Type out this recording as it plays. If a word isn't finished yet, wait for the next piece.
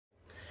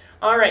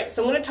All right,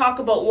 so I'm going to talk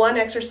about one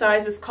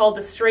exercise. It's called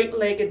the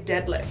straight-legged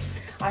deadlift.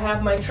 I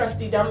have my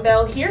trusty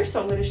dumbbell here,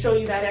 so I'm going to show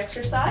you that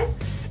exercise.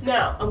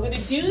 Now, I'm going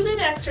to do that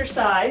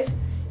exercise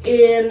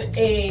in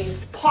a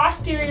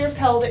posterior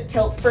pelvic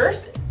tilt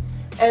first,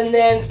 and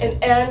then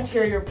an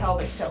anterior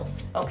pelvic tilt.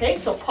 Okay,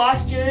 so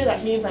posterior,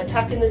 that means I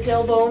tuck in the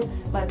tailbone,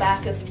 my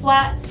back is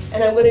flat,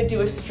 and I'm going to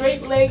do a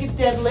straight-legged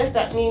deadlift.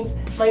 That means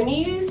my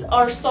knees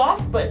are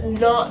soft, but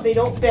they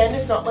don't bend.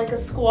 It's not like a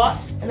squat.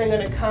 And I'm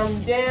going to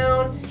come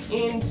down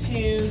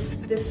into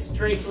this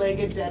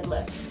straight-legged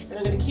deadlift. And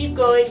I'm going to keep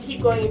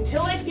going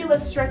until I feel a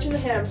stretch in the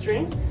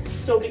hamstrings.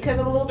 So because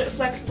I'm a little bit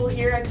flexible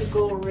here, I could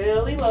go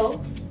really low.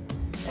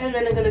 And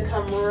then I'm going to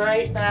come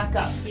right back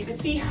up. So you can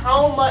see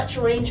how much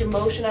range of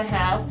motion I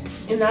have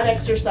in that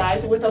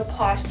exercise with a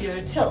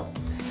posterior tilt.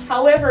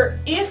 However,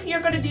 if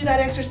you're going to do that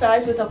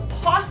exercise with a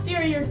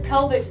posterior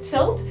pelvic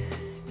tilt,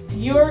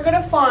 you're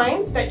going to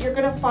find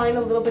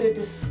a little bit of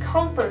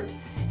discomfort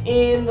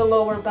in the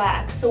lower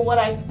back. So what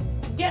I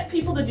get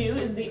people to do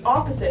is the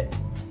opposite.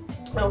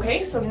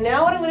 Okay, so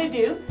now what I'm going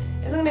to do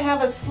is I'm going to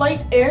have a slight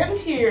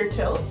anterior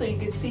tilt, so you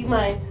can see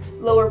my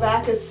lower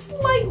back is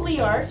slightly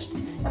arched,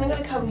 and I'm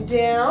going to come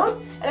down,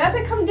 and as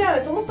I come down,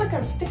 it's almost like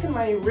I'm sticking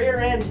my rear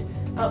end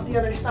out the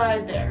other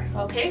side there.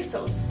 Okay,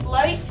 so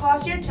slight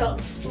posterior tilt,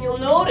 and you'll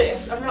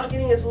notice I'm not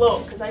getting as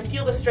low because I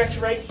feel the stretch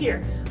right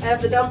here. I have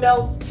the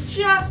dumbbell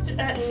just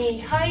at knee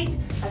height.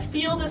 I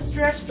feel the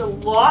stretch. It's a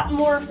lot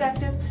more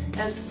effective,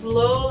 and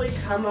slowly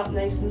come up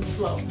nice and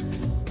slow.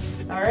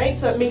 All right,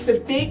 so it makes a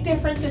big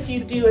difference if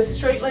you do a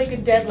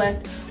straight-legged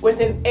deadlift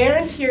with an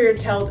anterior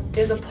tilt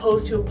as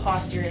opposed to a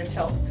posterior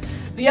tilt.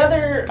 The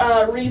other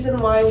reason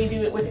why we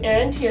do it with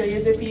anterior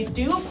is if you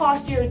do a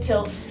posterior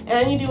tilt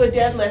and you do a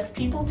deadlift,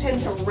 people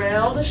tend to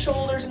round the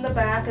shoulders in the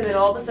back, and then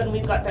all of a sudden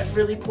we've got that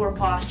really poor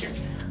posture.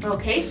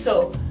 Okay,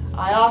 so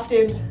I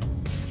often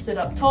sit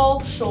up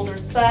tall,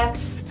 shoulders back,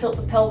 tilt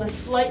the pelvis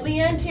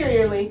slightly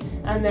anteriorly,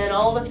 and then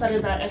all of a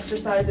sudden that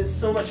exercise is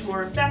so much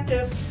more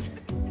effective,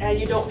 and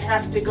you don't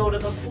have to go to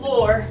the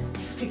floor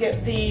to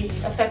get the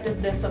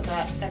effectiveness of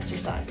that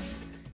exercise.